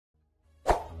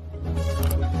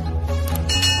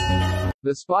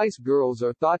The Spice Girls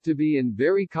are thought to be in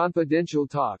very confidential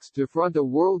talks to front a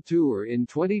world tour in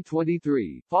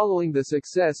 2023, following the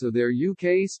success of their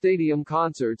UK stadium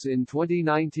concerts in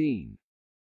 2019.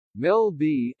 Mel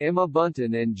B, Emma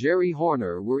Bunton and Jerry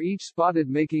Horner were each spotted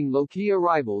making low-key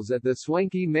arrivals at the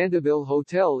swanky Mandeville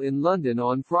Hotel in London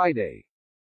on Friday.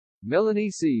 Melanie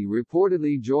C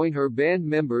reportedly joined her band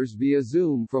members via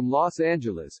Zoom from Los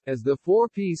Angeles, as the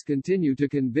four-piece continue to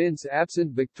convince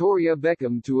absent Victoria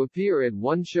Beckham to appear at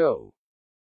one show.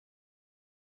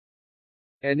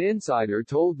 An insider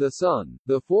told The Sun,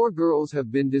 "The four girls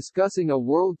have been discussing a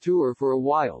world tour for a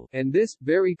while, and this,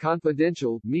 very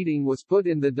confidential, meeting was put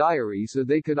in the diary so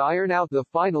they could iron out the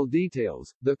final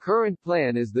details. The current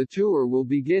plan is the tour will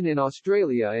begin in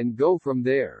Australia and go from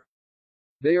there.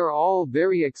 They are all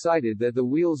very excited that the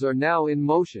wheels are now in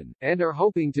motion, and are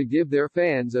hoping to give their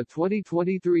fans a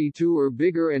 2023 tour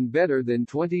bigger and better than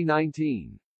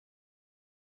 2019.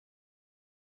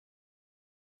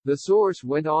 The source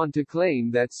went on to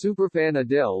claim that superfan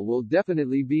Adele will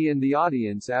definitely be in the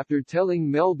audience after telling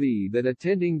Mel B that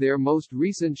attending their most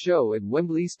recent show at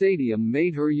Wembley Stadium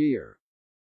made her year.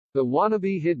 The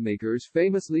wannabe hitmakers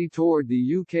famously toured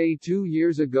the UK 2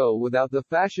 years ago without the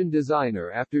fashion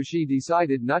designer after she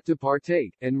decided not to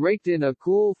partake, and raked in a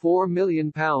cool £4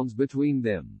 million between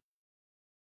them.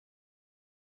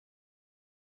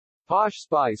 Posh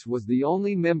Spice was the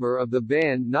only member of the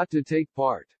band not to take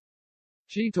part.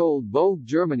 She told Vogue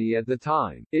Germany at the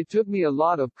time, "It took me a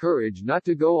lot of courage not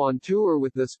to go on tour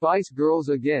with the Spice Girls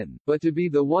again, but to be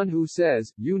the one who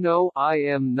says, you know, I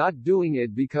am not doing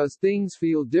it because things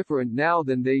feel different now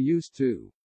than they used to.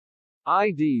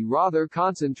 I'd rather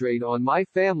concentrate on my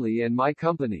family and my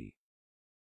company."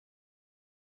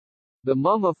 The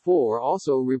mum of four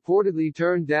also reportedly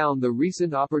turned down the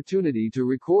recent opportunity to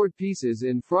record pieces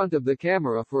in front of the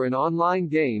camera for an online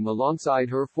game alongside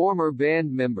her former band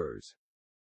members.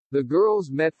 The girls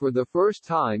met for the first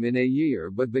time in a year,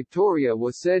 but Victoria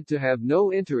was said to have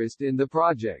no interest in the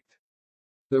project.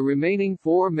 The remaining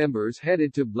four members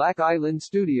headed to Black Island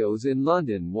Studios in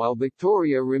London while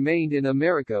Victoria remained in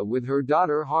America with her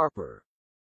daughter Harper.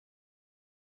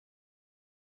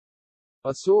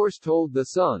 A source told The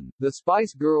Sun, "The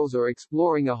Spice Girls are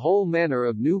exploring a whole manner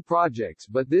of new projects,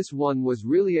 but this one was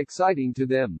really exciting to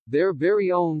them, their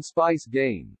very own Spice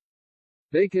game."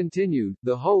 They continued,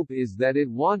 "The hope is that it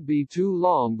won't be too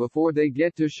long before they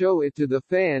get to show it to the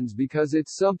fans because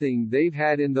it's something they've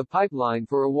had in the pipeline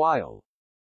for a while.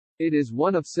 It is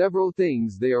one of several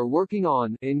things they are working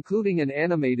on, including an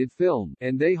animated film,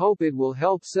 and they hope it will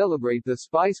help celebrate the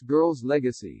Spice Girls'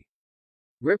 legacy."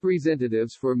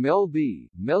 Representatives for Mel B,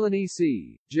 Melanie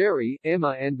C, Jerry,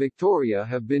 Emma and Victoria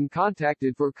have been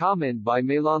contacted for comment by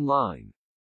Mail Online.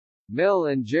 Mel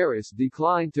and Jerris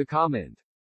declined to comment.